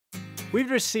We've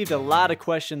received a lot of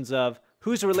questions of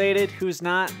who's related, who's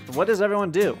not, and what does everyone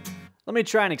do? Let me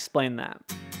try and explain that.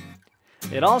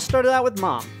 It all started out with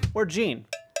Mom, or Jean,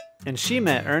 and she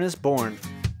met Ernest Bourne.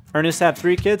 Ernest had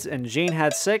 3 kids and Jean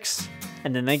had 6,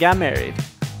 and then they got married.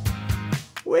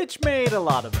 Which made a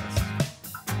lot of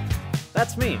us.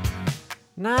 That's me.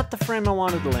 Not the frame I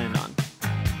wanted to land on.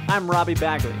 I'm Robbie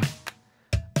Bagley.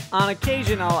 On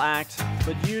occasion I'll act,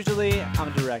 but usually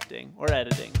I'm directing or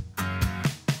editing.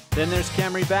 Then there's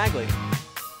Camry Bagley.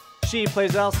 She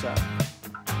plays Elsa.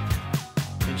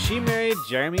 And she married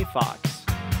Jeremy Fox.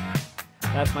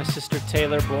 That's my sister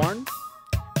Taylor Bourne.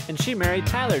 And she married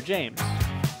Tyler James.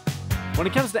 When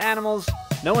it comes to animals,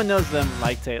 no one knows them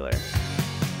like Taylor.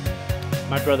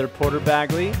 My brother Porter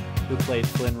Bagley, who played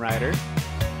Flynn Rider.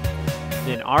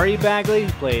 Then Ari Bagley,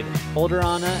 who played older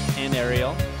Anna and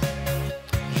Ariel.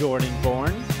 Jordan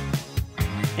Bourne.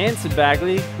 Anson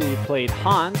Bagley, who played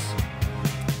Hans.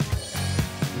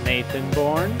 Nathan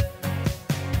Bourne.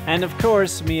 And of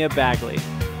course, Mia Bagley,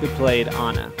 who played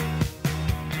Anna.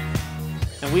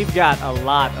 And we've got a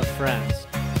lot of friends.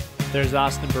 There's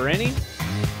Austin Barini,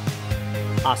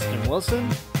 Austin Wilson,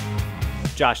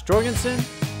 Josh Jorgensen,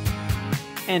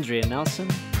 Andrea Nelson,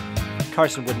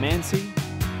 Carson Woodmansey,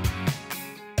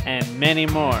 and many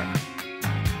more.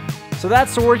 So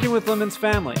that's the Working with Lemons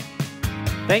family.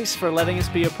 Thanks for letting us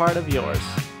be a part of yours.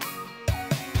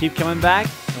 Keep coming back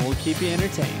and we'll keep you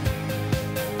entertained.